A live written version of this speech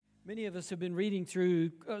Many of us have been reading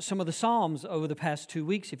through some of the Psalms over the past 2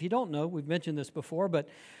 weeks. If you don't know, we've mentioned this before, but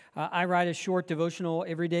I write a short devotional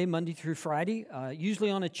every day, Monday through Friday,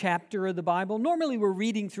 usually on a chapter of the Bible. Normally, we're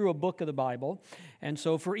reading through a book of the Bible, and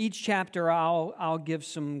so for each chapter, I'll give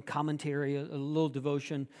some commentary, a little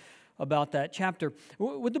devotion about that chapter.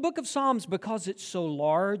 With the book of Psalms, because it's so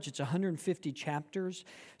large, it's 150 chapters,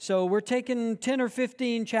 so we're taking 10 or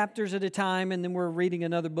 15 chapters at a time, and then we're reading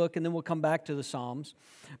another book, and then we'll come back to the Psalms.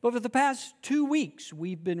 But for the past 2 weeks,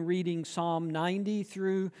 we've been reading Psalm 90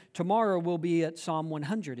 through tomorrow. We'll be at Psalm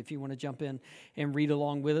 100 if you want to jump in and read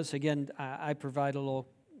along with us. Again, I provide a little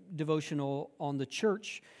devotional on the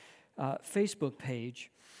church Facebook page.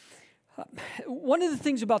 One of the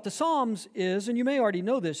things about the Psalms is, and you may already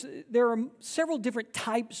know this, there are several different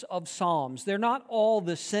types of Psalms. They're not all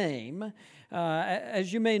the same.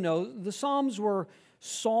 As you may know, the Psalms were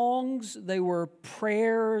songs, they were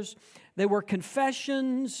prayers, they were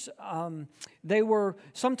confessions, they were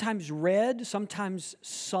sometimes read, sometimes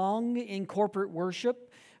sung in corporate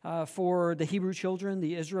worship for the Hebrew children,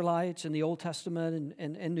 the Israelites in the Old Testament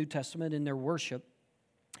and New Testament in their worship.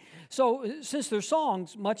 So since they're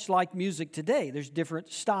songs, much like music today, there's different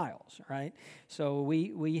styles, right? So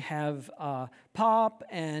we have pop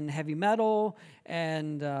and heavy metal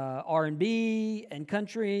and R&B and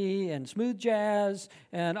country and smooth jazz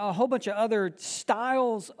and a whole bunch of other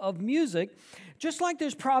styles of music. Just like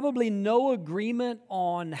there's probably no agreement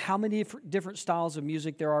on how many different styles of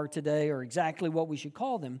music there are today or exactly what we should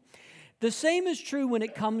call them, the same is true when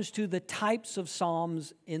it comes to the types of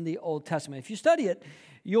psalms in the Old Testament. If you study it,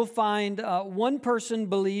 you'll find one person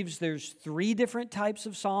believes there's 3 different types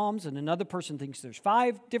of psalms, and another person thinks there's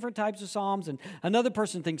 5 different types of psalms, and another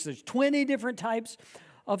person thinks there's 20 different types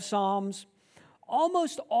of psalms.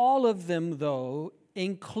 Almost all of them, though,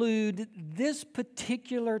 include this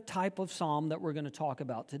particular type of psalm that we're going to talk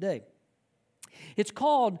about today. It's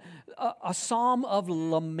called a psalm of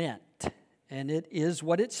lament, and it is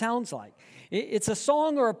what it sounds like. It's a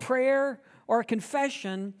song or a prayer or a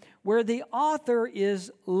confession where the author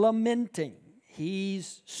is lamenting.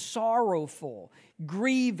 He's sorrowful,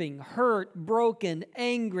 grieving, hurt, broken,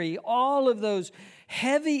 angry, all of those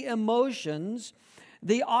heavy emotions.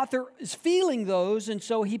 The author is feeling those, and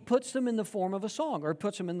so he puts them in the form of a song, or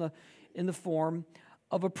puts them in the form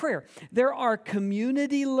of a prayer. There are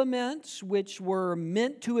community laments, which were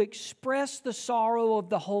meant to express the sorrow of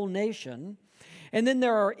the whole nation. And then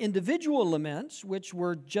there are individual laments, which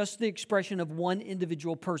were just the expression of one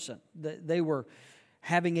individual person. They were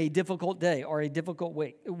having a difficult day or a difficult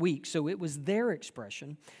week, so it was their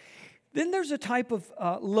expression. Then there's a type of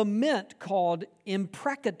lament called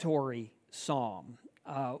imprecatory psalm,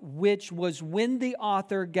 which was when the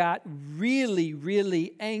author got really,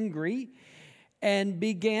 really angry and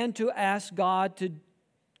began to ask God to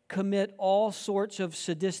commit all sorts of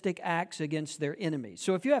sadistic acts against their enemies.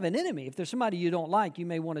 So if you have an enemy, if there's somebody you don't like, you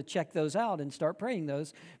may want to check those out and start praying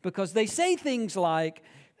those, because they say things like,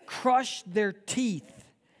 crush their teeth,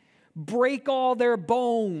 break all their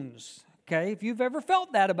bones. Okay, if you've ever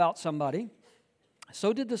felt that about somebody,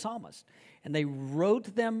 so did the psalmist. And they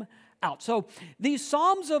wrote them out. So these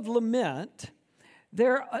psalms of lament,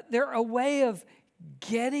 they're a way of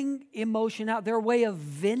getting emotion out. They're a way of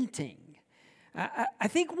venting. I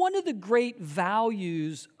think one of the great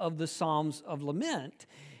values of the Psalms of Lament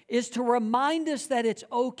is to remind us that it's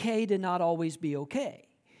okay to not always be okay.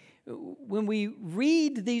 When we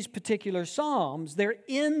read these particular Psalms, they're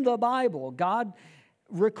in the Bible. God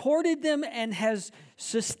recorded them and has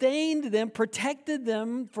sustained them, protected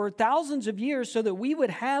them for thousands of years so that we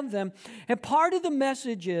would have them. And part of the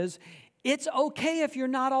message is, it's okay if you're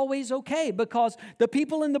not always okay, because the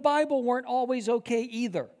people in the Bible weren't always okay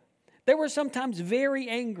either. They were sometimes very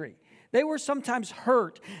angry. They were sometimes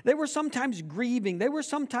hurt. They were sometimes grieving. They were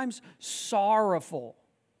sometimes sorrowful.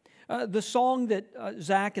 The song that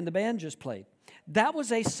Zach and the band just played, that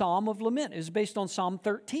was a psalm of lament. It was based on Psalm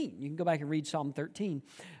 13. You can go back and read Psalm 13.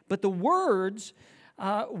 But the words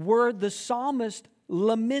were the psalmist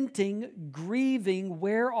lamenting, grieving,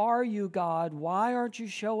 where are you, God? Why aren't you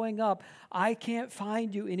showing up? I can't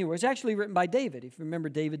find you anywhere. It's actually written by David. If you remember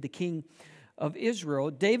David, the king of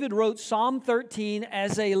Israel. David wrote Psalm 13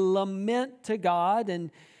 as a lament to God,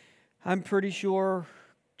 and I'm pretty sure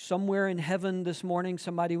somewhere in heaven this morning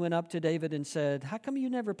somebody went up to David and said, how come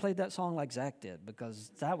you never played that song like Zach did?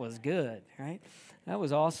 Because that was good, right? That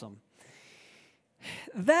was awesome.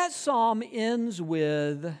 That psalm ends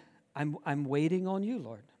with, I'm waiting on you,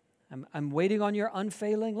 Lord. I'm waiting on your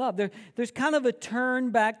unfailing love. There's kind of a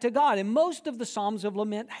turn back to God, and most of the Psalms of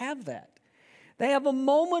Lament have that. They have a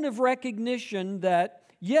moment of recognition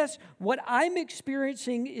that yes, what I'm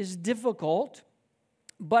experiencing is difficult,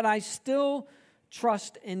 but I still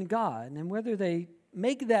trust in God. And whether they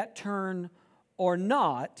make that turn or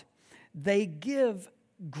not, they give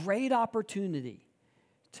great opportunity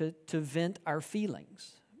to vent our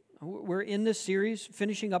feelings. We're in this series,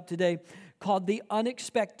 finishing up today, called The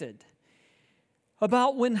Unexpected,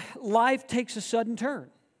 about when life takes a sudden turn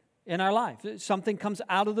in our life. Something comes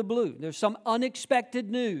out of the blue. There's some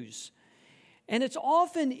unexpected news. And it's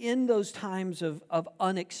often in those times of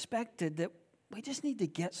unexpected that we just need to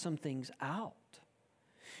get some things out.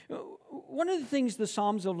 One of the things the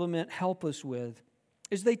Psalms of Lament help us with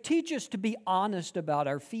is they teach us to be honest about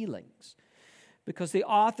our feelings, because the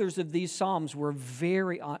authors of these Psalms were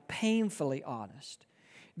very painfully honest.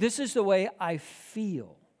 This is the way I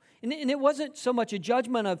feel. And it wasn't so much a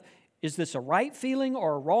judgment of, is this a right feeling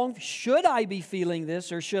or a wrong? Should I be feeling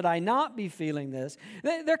this or should I not be feeling this?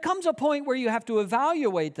 There comes a point where you have to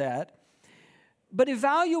evaluate that. But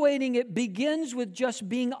evaluating it begins with just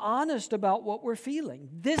being honest about what we're feeling.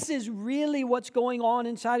 This is really what's going on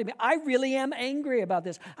inside of me. I really am angry about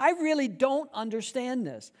this. I really don't understand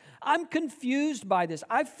this. I'm confused by this.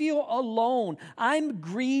 I feel alone. I'm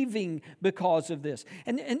grieving because of this.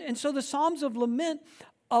 And so the Psalms of Lament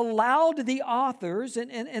allowed the authors,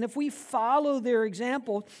 and if we follow their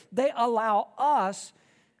example, they allow us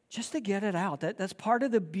just to get it out. That's part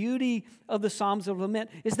of the beauty of the Psalms of Lament,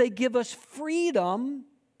 is they give us freedom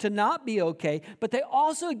to not be okay, but they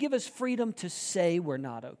also give us freedom to say we're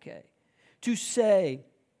not okay, to say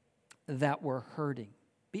that we're hurting.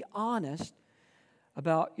 Be honest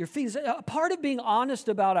about your feelings. A part of being honest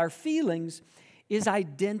about our feelings is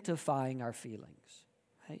identifying our feelings.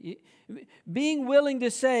 Being willing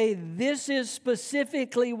to say, this is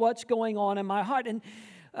specifically what's going on in my heart. And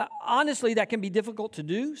honestly, that can be difficult to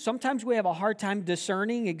do. Sometimes we have a hard time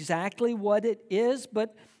discerning exactly what it is,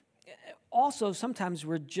 but also sometimes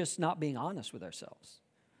we're just not being honest with ourselves.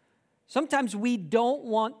 Sometimes we don't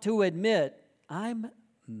want to admit, I'm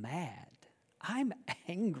mad. I'm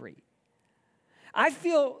angry. I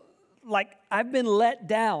feel like I've been let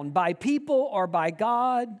down by people or by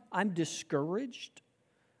God. I'm discouraged.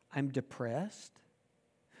 I'm depressed.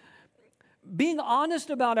 Being honest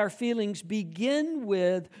about our feelings begin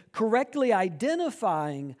with correctly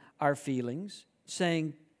identifying our feelings,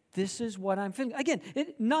 saying, this is what I'm feeling. Again,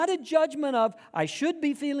 not a judgment of, I should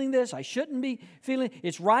be feeling this, I shouldn't be feeling,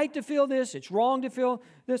 it's right to feel this, it's wrong to feel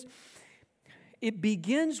this. It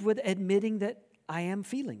begins with admitting that I am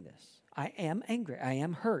feeling this. I am angry, I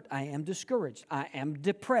am hurt, I am discouraged, I am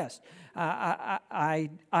depressed. I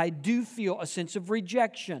do feel a sense of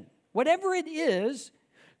rejection. Whatever it is,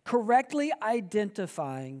 correctly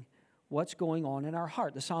identifying what's going on in our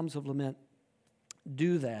heart. The Psalms of Lament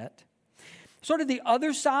do that. Sort of the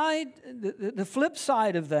other side, the flip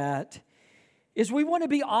side of that, is we want to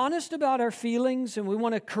be honest about our feelings and we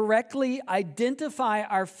want to correctly identify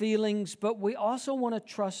our feelings, but we also want to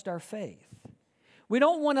trust our faith. We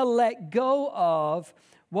don't want to let go of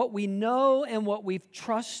what we know and what we've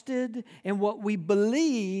trusted and what we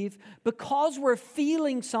believe because we're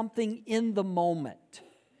feeling something in the moment.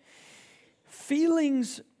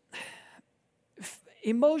 Feelings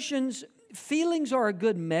are a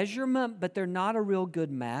good measurement, but they're not a real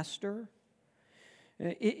good master.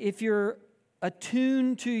 If you're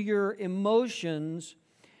attuned to your emotions,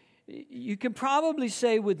 you can probably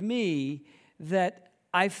say with me that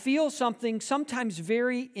I feel something sometimes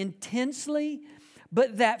very intensely,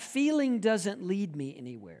 but that feeling doesn't lead me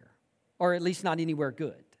anywhere, or at least not anywhere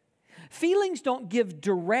good. Feelings don't give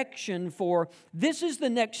direction for this is the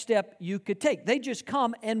next step you could take. They just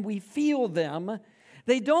come and we feel them.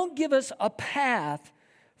 They don't give us a path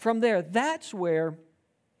from there. That's where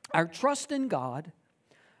our trust in God,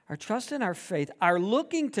 our trust in our faith, our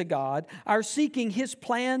looking to God, our seeking His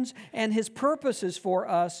plans and His purposes for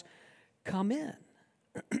us come in.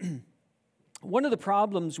 One of the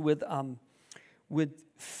problems with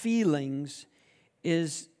feelings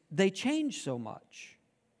is they change so much.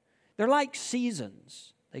 They're like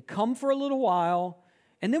seasons. They come for a little while,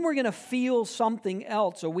 and then we're going to feel something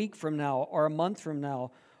else a week from now, or a month from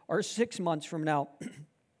now, or 6 months from now.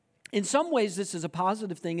 In some ways, this is a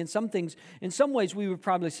positive thing. In some ways, we would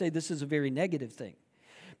probably say this is a very negative thing.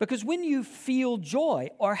 Because when you feel joy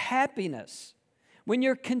or happiness, when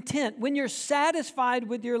you're content, when you're satisfied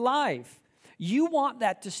with your life, you want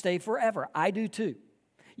that to stay forever. I do too.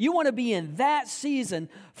 You want to be in that season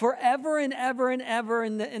forever and ever and ever.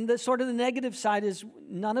 And the sort of the negative side is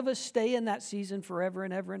none of us stay in that season forever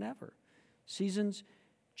and ever and ever. Seasons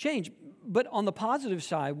change. But on the positive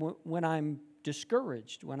side, when I'm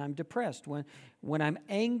discouraged, when I'm depressed, when I'm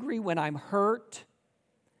angry, when I'm hurt,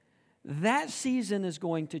 that season is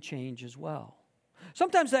going to change as well.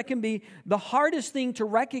 Sometimes that can be the hardest thing to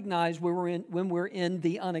recognize when we're in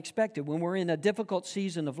the unexpected, when we're in a difficult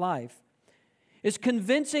season of life, is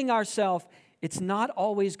convincing ourselves it's not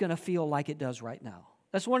always going to feel like it does right now.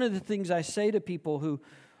 That's one of the things I say to people who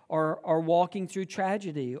are walking through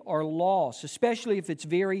tragedy or loss, especially if it's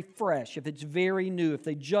very fresh, if it's very new, if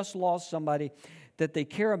they just lost somebody that they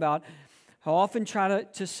care about. I often try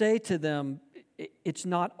to say to them, it's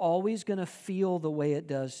not always going to feel the way it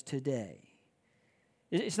does today.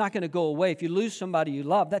 It's not going to go away. If you lose somebody you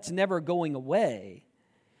love, that's never going away.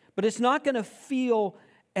 But it's not going to feel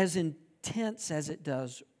as intense as it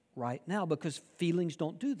does right now, because feelings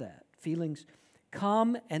don't do that. Feelings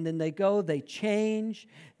come and then they go, they change,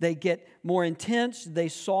 they get more intense, they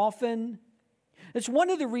soften. It's one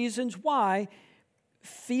of the reasons why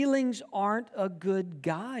feelings aren't a good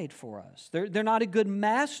guide for us. They're not a good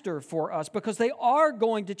master for us, because they are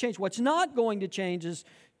going to change. What's not going to change is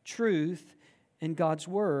truth in God's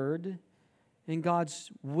Word, in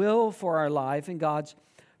God's will for our life, in God's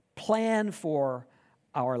plan for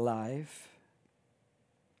our life.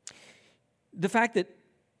 The fact that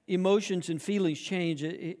emotions and feelings change,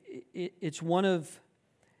 it's one of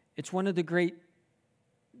the great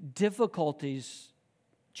difficulties,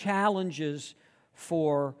 challenges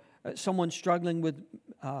for someone struggling with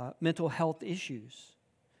mental health issues.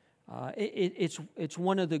 It's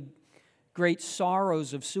one of the great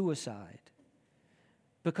sorrows of suicide,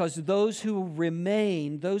 because those who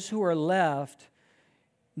remain, those who are left,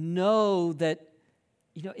 know that,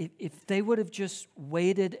 if they would have just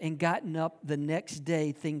waited and gotten up the next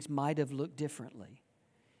day, things might have looked differently.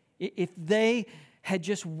 If they had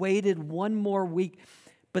just waited one more week,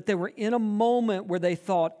 but they were in a moment where they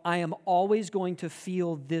thought, I am always going to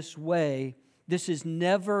feel this way. This is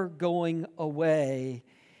never going away.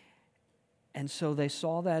 And so they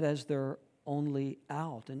saw that as their only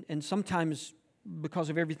out. And sometimes, because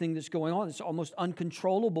of everything that's going on, it's almost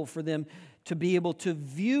uncontrollable for them to be able to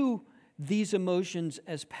view these emotions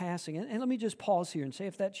as passing. And let me just pause here and say,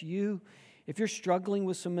 if that's you, if you're struggling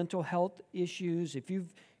with some mental health issues, if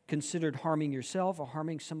you've considered harming yourself or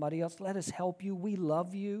harming somebody else, let us help you. We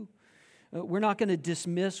love you. We're not going to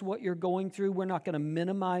dismiss what you're going through. We're not going to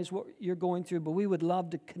minimize what you're going through, but we would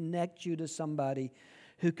love to connect you to somebody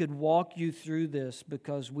who could walk you through this,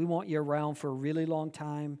 because we want you around for a really long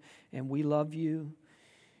time and we love you.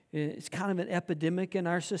 It's kind of an epidemic in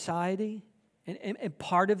our society. And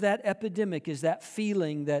part of that epidemic is that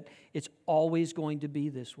feeling that it's always going to be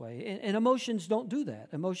this way. And emotions don't do that.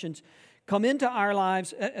 Emotions come into our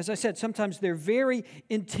lives, as I said, sometimes they're very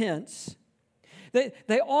intense.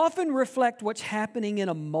 They often reflect what's happening in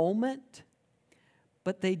a moment,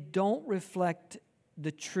 but they don't reflect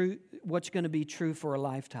the truth, what's going to be true for a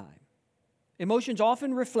lifetime. Emotions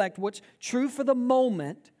often reflect what's true for the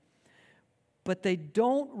moment, but they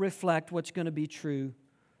don't reflect what's going to be true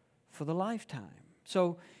for the lifetime.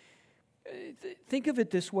 So think of it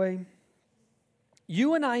this way.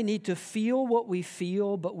 You and I need to feel what we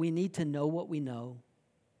feel, but we need to know what we know.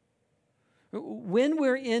 When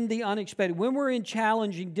we're in the unexpected, when we're in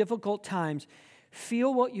challenging, difficult times,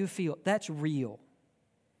 feel what you feel. That's real.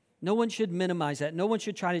 No one should minimize that. No one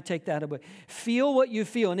should try to take that away. Feel what you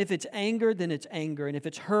feel. And if it's anger, then it's anger. And if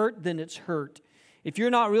it's hurt, then it's hurt. If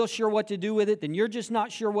you're not real sure what to do with it, then you're just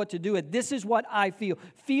not sure what to do with it. This is what I feel.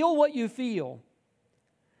 Feel what you feel,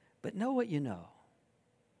 but know what you know.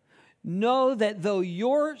 Know that though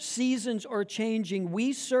your seasons are changing,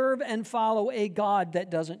 we serve and follow a God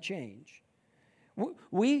that doesn't change.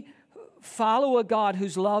 We follow a God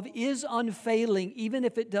whose love is unfailing, even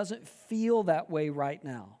if it doesn't feel that way right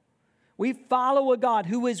now. We follow a God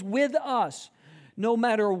who is with us no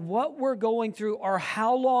matter what we're going through or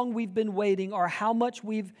how long we've been waiting or how much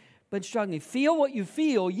we've been struggling. Feel what you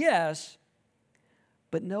feel, yes,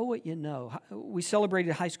 but know what you know. We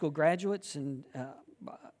celebrated high school graduates, and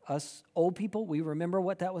us old people, we remember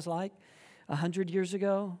what that was like 100 years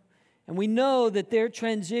ago. And we know that they're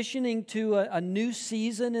transitioning to a new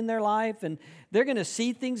season in their life, and they're going to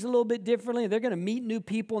see things a little bit differently. They're going to meet new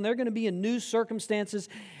people, and they're going to be in new circumstances,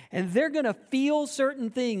 and they're going to feel certain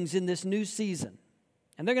things in this new season.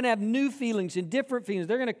 And they're going to have new feelings and different feelings.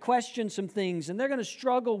 They're going to question some things, and they're going to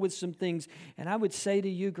struggle with some things. And I would say to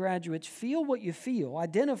you graduates, feel what you feel.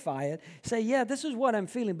 Identify it. Say, yeah, this is what I'm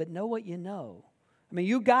feeling, but know what you know. I mean,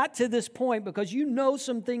 you got to this point because you know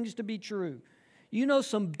some things to be true. You know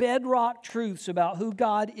some bedrock truths about who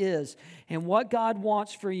God is and what God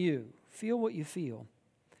wants for you. Feel what you feel,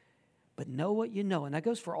 but know what you know. And that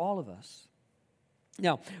goes for all of us.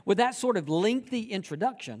 Now, with that sort of lengthy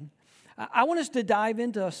introduction, I want us to dive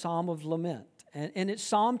into a psalm of lament. And it's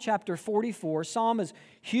Psalm chapter 44. Psalm is a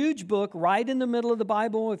huge book right in the middle of the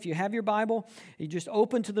Bible. If you have your Bible, you just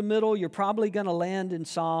open to the middle, you're probably going to land in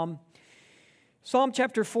Psalm. Psalm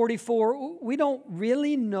chapter 44, we don't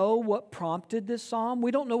really know what prompted this psalm. We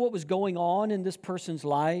don't know what was going on in this person's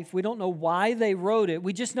life. We don't know why they wrote it.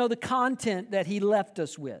 We just know the content that he left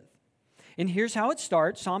us with. And here's how it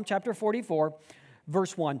starts, Psalm chapter 44,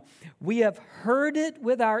 verse 1. We have heard it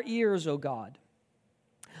with our ears, O God.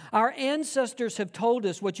 Our ancestors have told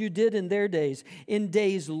us what you did in their days, in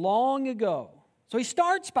days long ago. So he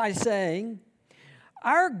starts by saying,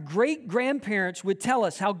 our great-grandparents would tell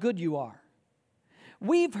us how good you are.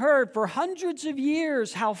 We've heard for hundreds of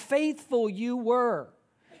years how faithful you were.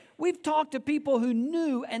 We've talked to people who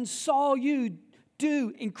knew and saw you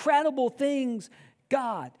do incredible things,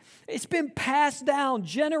 God. It's been passed down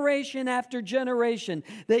generation after generation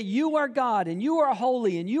that you are God and you are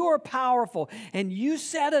holy and you are powerful and you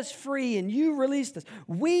set us free and you released us.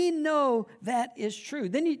 We know that is true.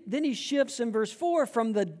 Then he shifts in verse 4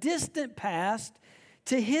 from the distant past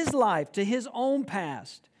to his life, to his own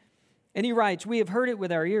past. And he writes, we have heard it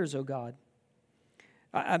with our ears, O God.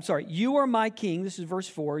 You are my king. This is verse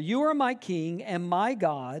 4. You are my king and my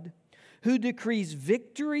God who decrees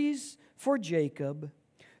victories for Jacob.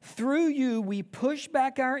 Through you we push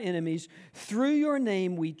back our enemies. Through your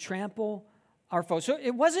name we trample our foes. So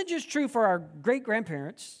it wasn't just true for our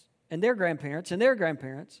great-grandparents and their grandparents and their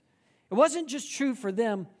grandparents. It wasn't just true for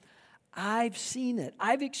them. I've seen it.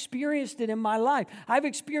 I've experienced it in my life. I've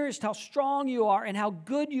experienced how strong you are and how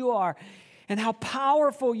good you are and how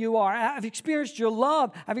powerful you are. I've experienced your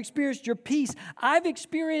love. I've experienced your peace. I've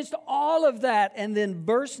experienced all of that. And then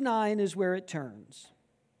verse 9 is where it turns.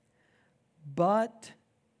 But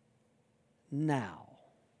now.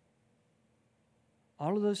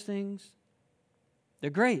 All of those things, they're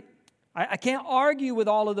great. I can't argue with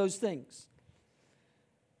all of those things.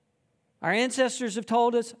 Our ancestors have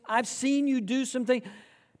told us, I've seen you do something.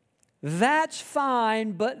 That's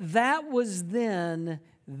fine, but that was then,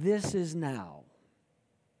 this is now.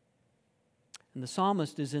 And the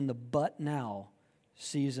psalmist is in the but now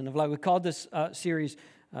season of life. We called this series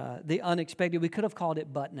The Unexpected. We could have called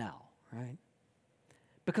it But Now, right?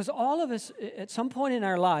 Because all of us, at some point in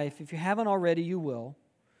our life, if you haven't already, you will,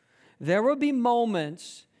 there will be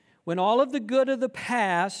moments when all of the good of the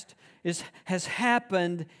past has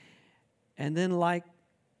happened. And then like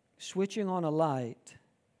switching on a light,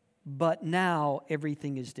 but now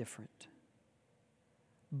everything is different.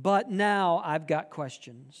 But now I've got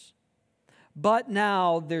questions. But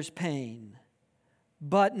now there's pain.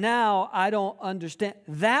 But now I don't understand.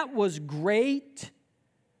 That was great,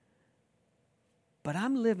 but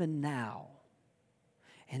I'm living now.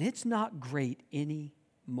 And it's not great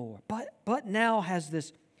anymore. But now has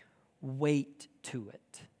this weight to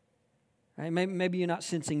it. Right? Maybe you're not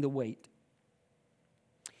sensing the weight.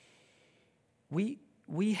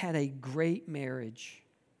 We had a great marriage,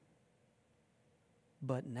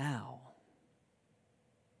 but now.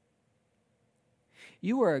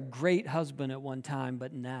 You were a great husband at one time,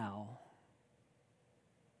 but now.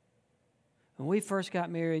 When we first got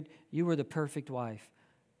married, you were the perfect wife,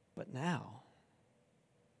 but now.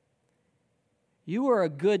 You were a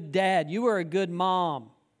good dad, you were a good mom,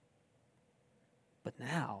 but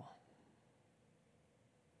now.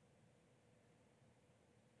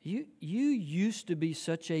 You used to be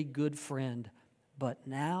such a good friend, but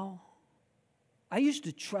now, I used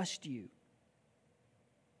to trust you,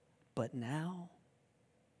 but now.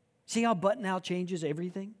 See how but now changes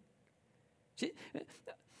everything? See,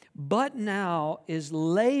 but now is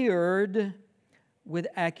layered with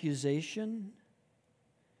accusation,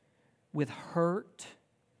 with hurt,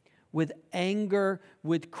 with anger,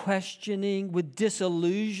 with questioning, with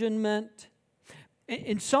disillusionment.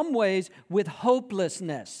 In some ways, with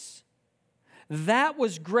hopelessness. That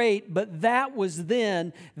was great, but that was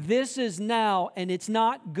then. This is now, and it's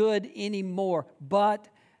not good anymore. But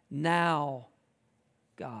now,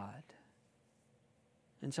 God.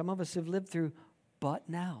 And some of us have lived through but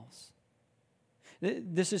nows.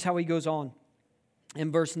 This is how he goes on in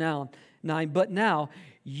verse 9. But now,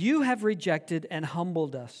 you have rejected and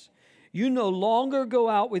humbled us. You no longer go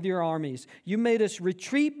out with your armies. You made us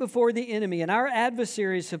retreat before the enemy, and our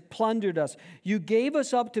adversaries have plundered us. You gave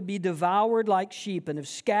us up to be devoured like sheep and have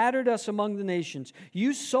scattered us among the nations.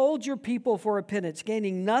 You sold your people for a pittance,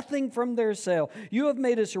 gaining nothing from their sale. You have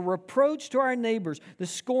made us a reproach to our neighbors, the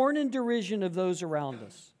scorn and derision of those around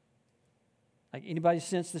us. Like, anybody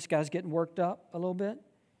sense this guy's getting worked up a little bit?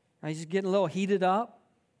 He's getting a little heated up.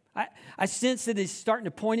 I sense that he's starting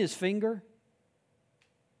to point his finger.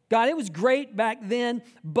 God, it was great back then,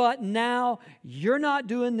 but now you're not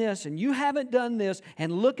doing this and you haven't done this,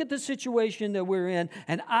 and look at the situation that we're in,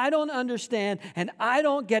 and I don't understand, and I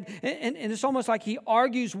don't get, and it's almost like he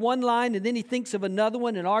argues one line and then he thinks of another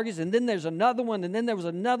one and argues, and then there's another one, and then there was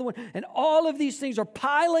another one, and all of these things are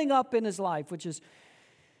piling up in his life, which is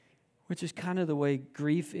kind of the way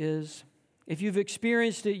grief is. If you've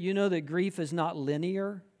experienced it, you know that grief is not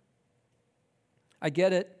linear. I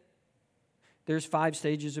get it. There's 5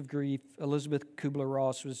 stages of grief. Elizabeth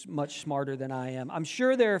Kubler-Ross was much smarter than I am. I'm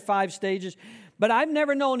sure there are 5 stages, but I've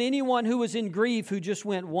never known anyone who was in grief who just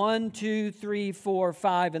went 1, 2, 3, 4,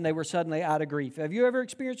 5, and they were suddenly out of grief. Have you ever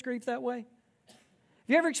experienced grief that way? Have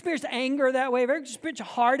you ever experienced anger that way? Have you ever experienced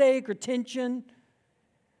heartache or tension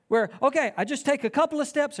where, okay, I just take a couple of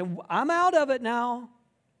steps and I'm out of it now?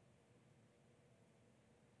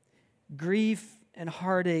 Grief and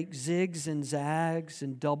heartache zigs and zags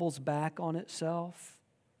and doubles back on itself.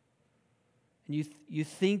 And you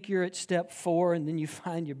think you're at step 4, and then you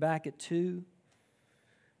find you're back at 2.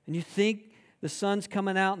 And you think the sun's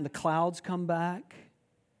coming out and the clouds come back.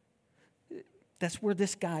 That's where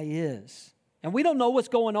this guy is. And we don't know what's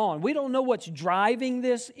going on. We don't know what's driving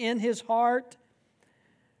this in his heart.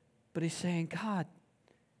 But he's saying, God,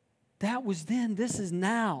 that was then, this is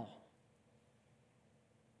now.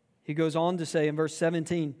 He goes on to say in verse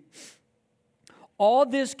 17, all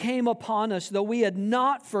this came upon us, though we had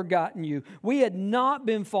not forgotten you. We had not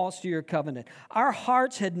been false to your covenant. Our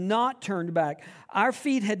hearts had not turned back. Our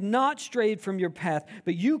feet had not strayed from your path.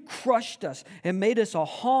 But you crushed us and made us a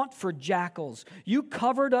haunt for jackals. You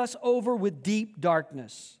covered us over with deep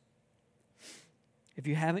darkness. If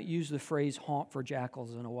you haven't used the phrase haunt for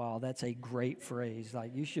jackals in a while, that's a great phrase.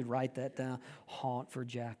 Like, you should write that down. Haunt for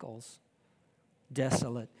jackals.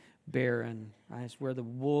 Desolate. Barren, right? It's where the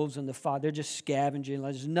wolves and the fire, they're just scavenging.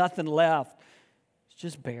 There's nothing left. It's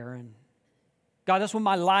just barren. God, that's what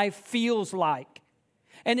my life feels like.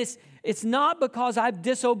 And it's not because I've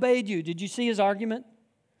disobeyed you. Did you see his argument?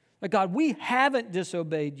 Like, God, we haven't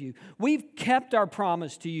disobeyed you. We've kept our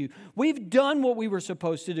promise to you. We've done what we were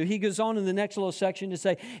supposed to do. He goes on in the next little section to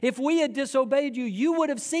say, if we had disobeyed you, you would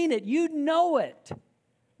have seen it. You'd know it.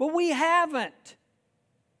 But we haven't.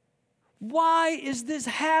 Why is this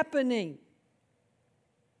happening?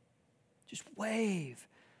 Just wave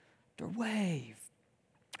after wave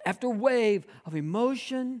after wave of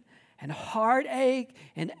emotion and heartache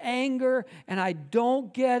and anger, and I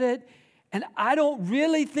don't get it, and I don't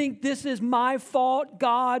really think this is my fault.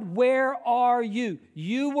 God, where are you?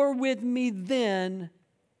 You were with me then,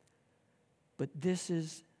 but this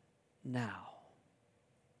is now.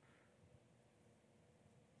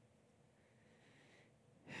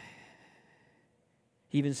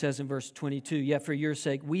 He even says in verse 22, yet for your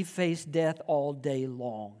sake we face death all day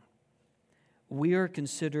long. We are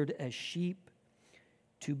considered as sheep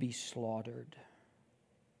to be slaughtered.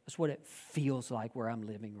 That's what it feels like where I'm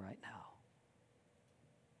living right now.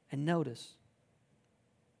 And notice,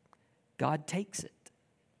 God takes it.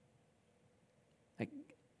 Like,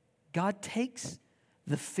 God takes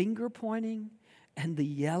the finger pointing and the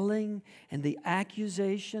yelling and the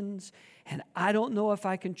accusations and I don't know if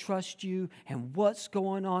I can trust you and what's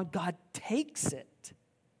going on. God takes it.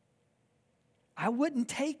 I wouldn't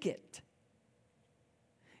take it.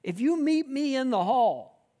 If you meet me in the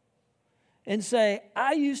hall and say,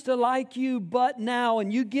 I used to like you, but now,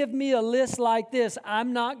 and you give me a list like this,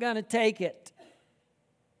 I'm not going to take it.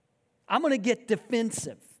 I'm going to get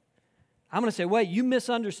defensive. I'm going to say, wait, you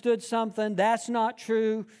misunderstood something. That's not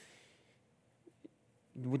true.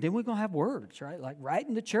 Then we're going to have words, right? Like right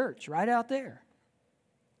in the church, right out there.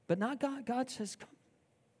 But not God. God says, come,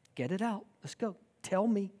 get it out. Let's go. Tell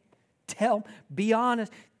me. Be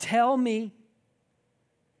honest. Tell me.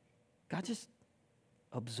 God just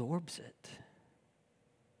absorbs it.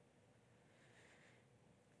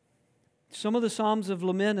 Some of the Psalms of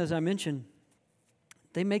Lament, as I mentioned,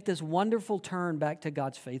 they make this wonderful turn back to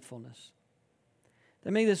God's faithfulness.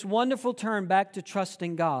 They make this wonderful turn back to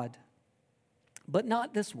trusting God. But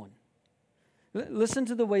not this one. Listen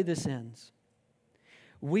to the way this ends.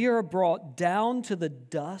 We are brought down to the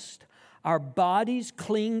dust. Our bodies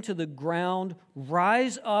cling to the ground.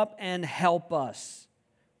 Rise up and help us.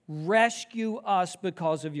 Rescue us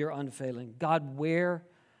because of your unfailing. God, where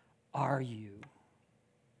are you?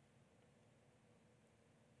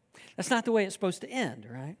 That's not the way it's supposed to end,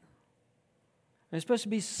 right? There's supposed to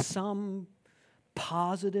be some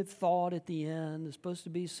positive thought at the end. There's supposed to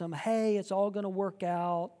be some, hey, it's all going to work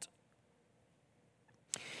out.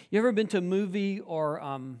 You ever been to a movie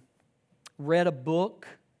or read a book?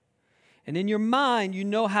 And in your mind, you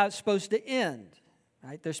know how it's supposed to end,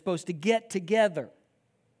 right? They're supposed to get together.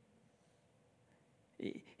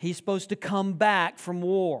 He's supposed to come back from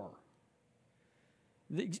war.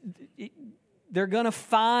 They're going to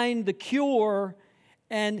find the cure,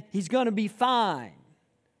 and he's going to be fine.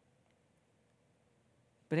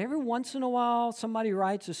 But every once in a while, somebody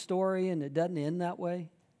writes a story and it doesn't end that way.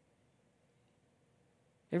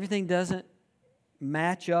 Everything doesn't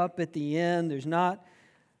match up at the end. There's not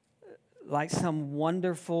like some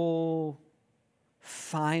wonderful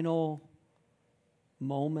final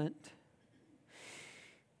moment.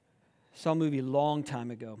 Saw a movie a long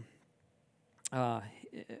time ago.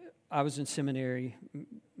 I was in seminary.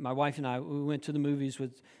 My wife and I, we went to the movies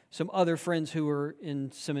with some other friends who were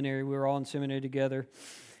in seminary. We were all in seminary together.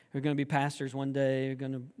 We're going to be pastors one day. We're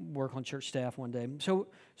going to work on church staff one day. So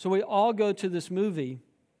we all go to this movie,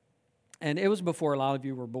 and it was before a lot of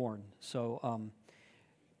you were born. So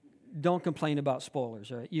don't complain about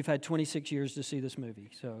spoilers. Right? You've had 26 years to see this movie,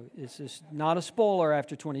 so it's just not a spoiler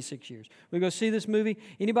after 26 years. We go see this movie.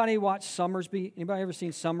 Anybody watch Summersby? Anybody ever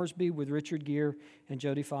seen Summersby with Richard Gere and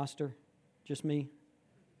Jodie Foster? Just me?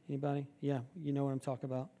 Anybody? Yeah, you know what I'm talking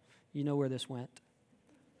about. You know where this went.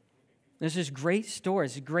 There's this great story.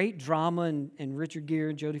 It's a great drama, and Richard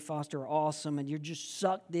Gere and Jodie Foster are awesome, and you're just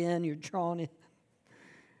sucked in. You're drawn in.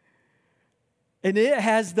 And it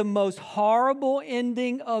has the most horrible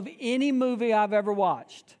ending of any movie I've ever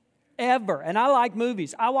watched. Ever. And I like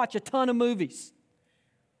movies. I watch a ton of movies.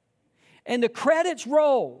 And the credits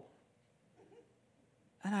roll.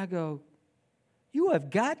 And I go, you have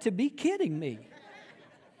got to be kidding me.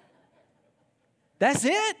 That's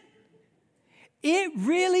it? It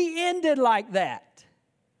really ended like that.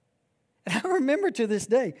 And I remember to this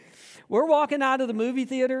day, we're walking out of the movie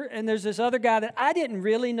theater, and there's this other guy that I didn't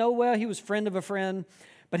really know well. He was a friend of a friend,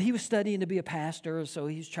 but he was studying to be a pastor, so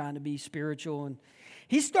he's trying to be spiritual. And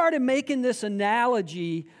he started making this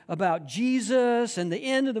analogy about Jesus and the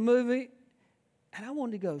end of the movie, and I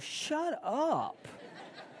wanted to go, shut up.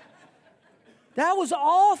 That was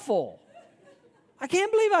awful. I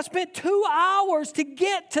can't believe I spent 2 hours to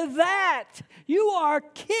get to that. You are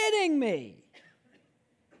kidding me.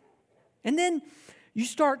 And then you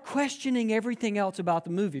start questioning everything else about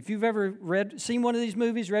the movie. If you've ever seen one of these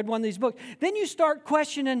movies, read one of these books, then you start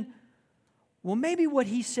questioning, well, maybe what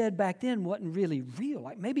he said back then wasn't really real.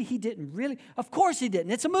 Like maybe he didn't really. Of course he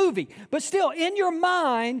didn't. It's a movie. But still, in your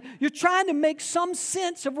mind, you're trying to make some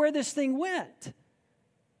sense of where this thing went.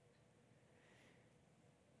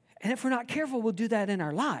 And if we're not careful, we'll do that in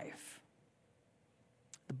our life.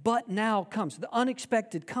 The but now comes. The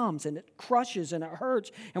unexpected comes, and it crushes, and it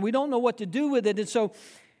hurts, and we don't know what to do with it. And so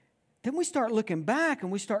then we start looking back,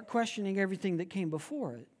 and we start questioning everything that came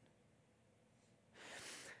before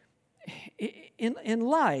it. In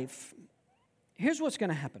life, here's what's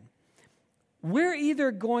going to happen. We're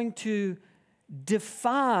either going to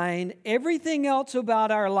define everything else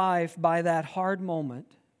about our life by that hard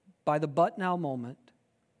moment, by the but now moment,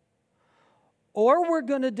 or we're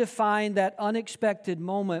going to define that unexpected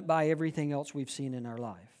moment by everything else we've seen in our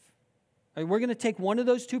life. We're going to take one of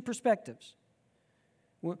those two perspectives.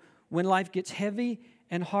 When life gets heavy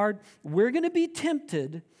and hard, we're going to be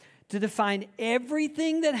tempted to define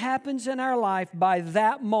everything that happens in our life by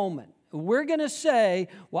that moment. We're going to say,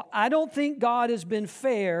 well, I don't think God has been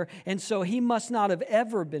fair, and so he must not have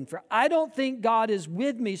ever been fair. I don't think God is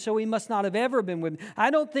with me, so he must not have ever been with me. I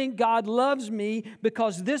don't think God loves me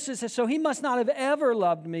because this is, so he must not have ever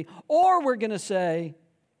loved me. Or we're going to say,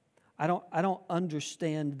 I don't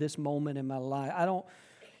understand this moment in my life.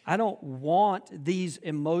 I don't want these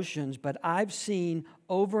emotions, but I've seen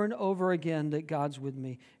over and over again that God's with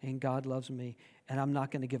me and God loves me, and I'm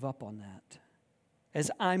not going to give up on that. As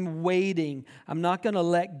I'm waiting, I'm not going to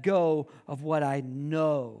let go of what I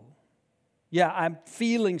know. Yeah, I'm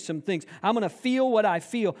feeling some things. I'm going to feel what I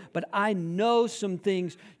feel, but I know some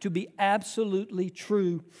things to be absolutely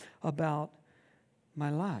true about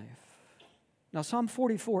my life. Now, Psalm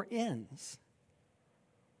 44 ends,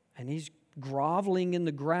 and he's groveling in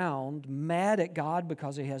the ground, mad at God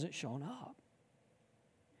because he hasn't shown up.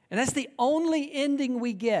 And that's the only ending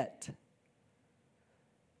we get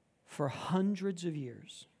for hundreds of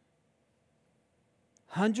years.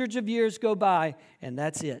 Hundreds of years go by, and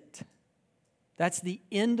that's it. That's the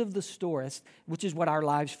end of the story, which is what our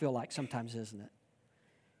lives feel like sometimes, isn't it?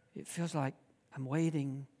 It feels like I'm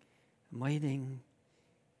waiting.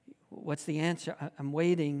 What's the answer? I'm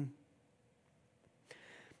waiting.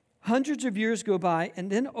 Hundreds of years go by, and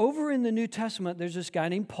then over in the New Testament, there's this guy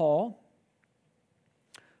named Paul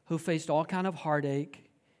who faced all kind of heartache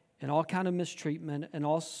and all kind of mistreatment and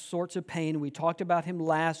all sorts of pain. We talked about him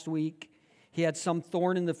last week. He had some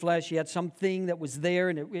thorn in the flesh. He had something that was there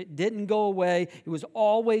and it didn't go away. It was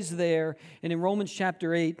always there. And in Romans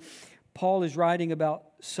chapter 8, Paul is writing about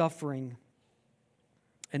suffering.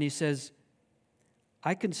 And he says,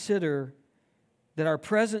 I consider that our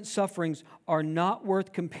present sufferings are not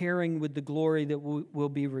worth comparing with the glory that will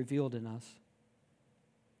be revealed in us.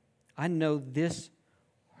 I know this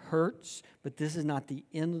hurts, but this is not the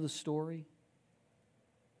end of the story.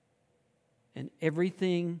 And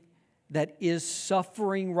everything that is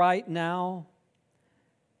suffering right now,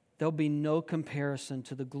 there'll be no comparison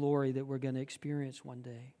to the glory that we're going to experience one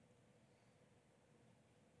day.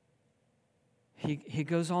 He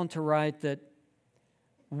goes on to write that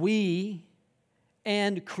we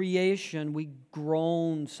and creation, we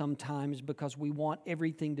groan sometimes because we want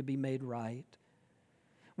everything to be made right.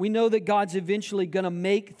 We know that God's eventually going to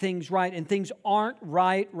make things right, and things aren't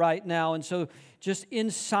right now. And so just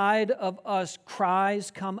inside of us, cries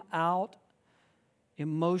come out,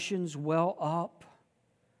 emotions well up,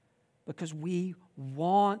 because we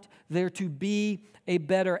want there to be a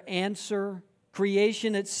better answer.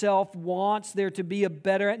 Creation itself wants there to be a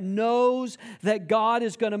better, it knows that God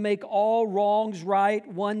is going to make all wrongs right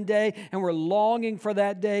one day, and we're longing for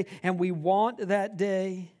that day, and we want that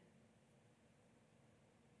day.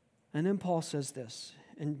 And then Paul says this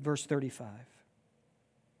in verse 35.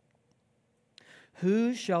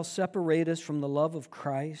 Who shall separate us from the love of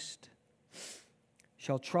Christ?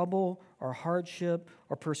 Shall trouble or hardship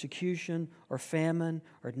or persecution or famine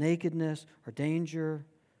or nakedness or danger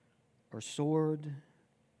or sword?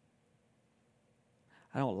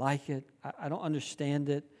 I don't like it. I don't understand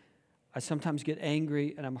it. I sometimes get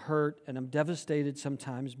angry and I'm hurt and I'm devastated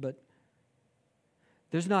sometimes, but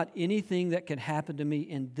there's not anything that can happen to me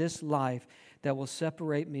in this life that will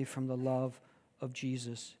separate me from the love of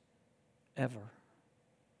Jesus ever.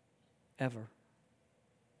 Ever.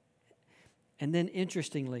 And then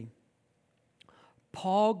interestingly,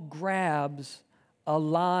 Paul grabs a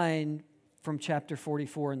line from chapter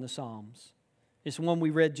 44 in the Psalms. It's one we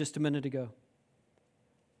read just a minute ago.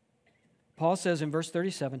 Paul says in verse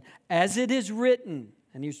 37, as it is written,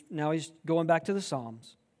 and he's going back to the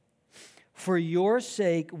Psalms, for your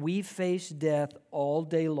sake we face death all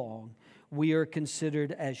day long. We are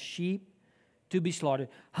considered as sheep to be slaughtered.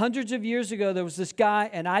 Hundreds of years ago, there was this guy,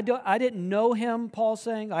 and I didn't know him, Paul's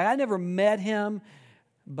saying. I never met him,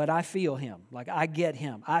 but I feel him. Like I get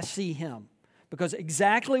him. I see him. Because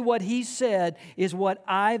exactly what he said is what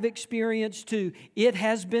I've experienced too. It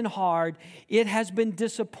has been hard. It has been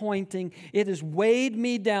disappointing. It has weighed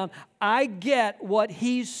me down. I get what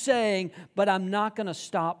he's saying, but I'm not going to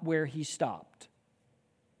stop where he stopped.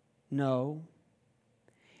 No.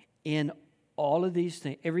 In all of these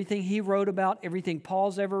things, everything he wrote about, everything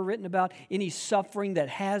Paul's ever written about, any suffering that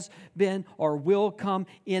has been or will come,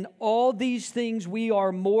 in all these things we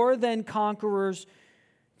are more than conquerors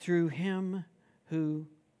through him who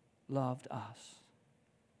loved us.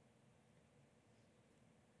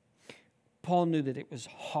 Paul knew that it was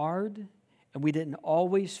hard and we didn't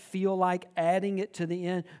always feel like adding it to the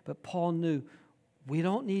end, but Paul knew we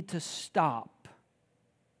don't need to stop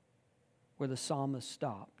where the psalmist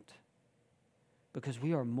stopped, because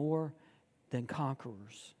we are more than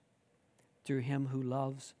conquerors through him who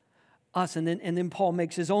loves us. And then Paul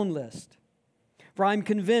makes his own list. For I'm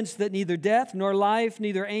convinced that neither death, nor life,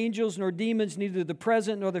 neither angels, nor demons, neither the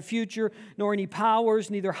present, nor the future, nor any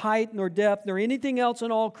powers, neither height, nor depth, nor anything else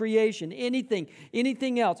in all creation,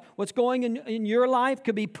 anything else, what's going in your life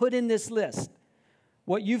could be put in this list.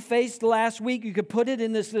 What you faced last week, you could put it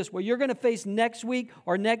in this list. What you're going to face next week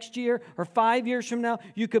or next year or 5 years from now,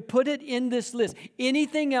 you could put it in this list.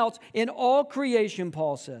 Anything else in all creation,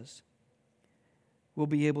 Paul says, will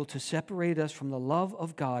be able to separate us from the love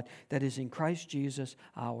of God that is in Christ Jesus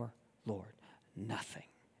our Lord. Nothing.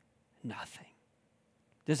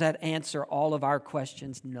 Does that answer all of our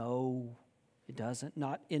questions? No, it doesn't.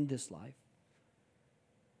 Not in this life.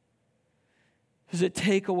 Does it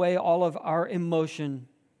take away all of our emotion?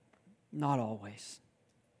 Not always.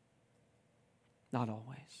 Not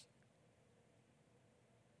always.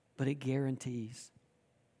 But it guarantees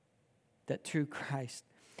that through Christ,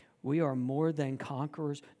 we are more than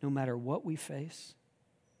conquerors no matter what we face.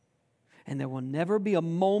 And there will never be a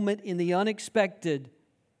moment in the unexpected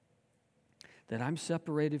that I'm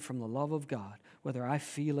separated from the love of God, whether I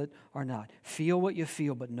feel it or not. Feel what you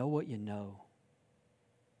feel, but know what you know.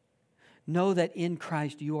 Know that in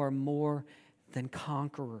Christ you are more than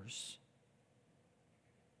conquerors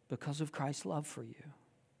because of Christ's love for you.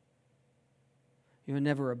 You are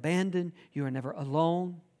never abandoned. You are never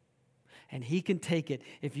alone. And he can take it.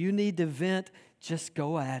 If you need to vent, just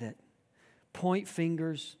go at it. Point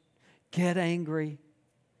fingers, Get angry.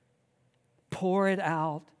 Pour it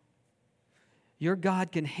out. Your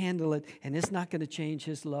God can handle it, and it's not going to change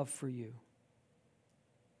His love for you.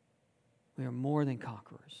 We are more than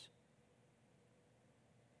conquerors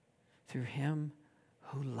through Him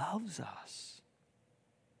who loves us.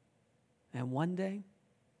 And one day,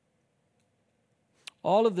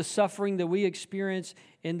 all of the suffering that we experience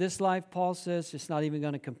in this life, Paul says, it's not even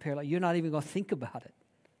going to compare. Like, you're not even going to think about it.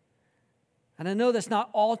 And I know that's not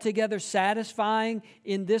altogether satisfying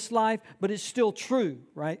in this life, but it's still true,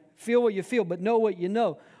 right? Feel what you feel, but know what you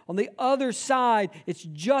know. On the other side, it's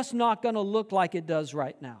just not going to look like it does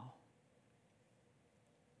right now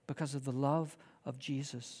because of the love of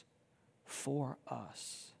Jesus for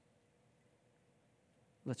us.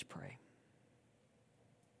 Let's pray.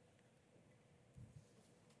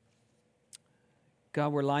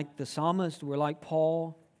 God, we're like the psalmist. We're like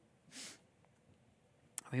Paul.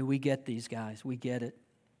 I mean, we get these guys. We get it.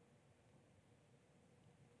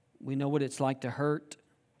 We know what it's like to hurt,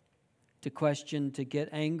 to question, to get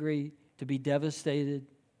angry, to be devastated.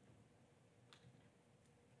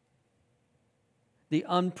 The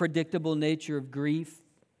unpredictable nature of grief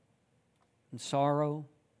and sorrow.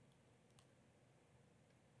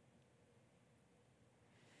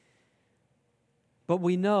 But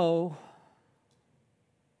we know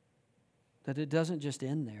that it doesn't just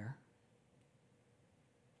end there.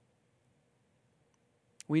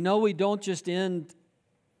 We know we don't just end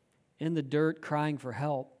in the dirt crying for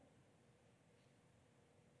help.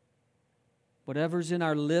 Whatever's in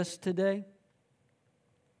our list today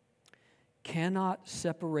cannot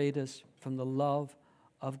separate us from the love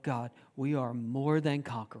of God. We are more than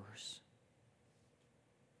conquerors.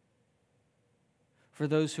 For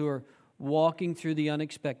those who are walking through the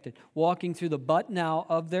unexpected, walking through the but now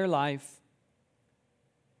of their life,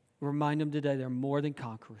 remind them today they're more than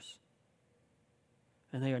conquerors.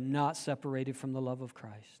 And they are not separated from the love of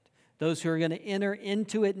Christ. Those who are going to enter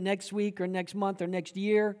into it next week or next month or next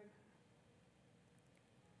year,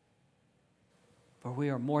 for we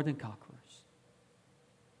are more than conquerors.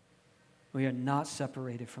 We are not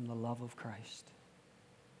separated from the love of Christ.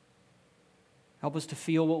 Help us to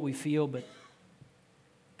feel what we feel, but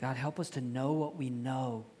God, help us to know what we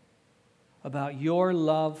know about your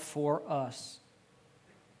love for us.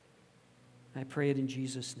 I pray it in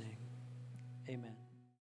Jesus' name. Amen.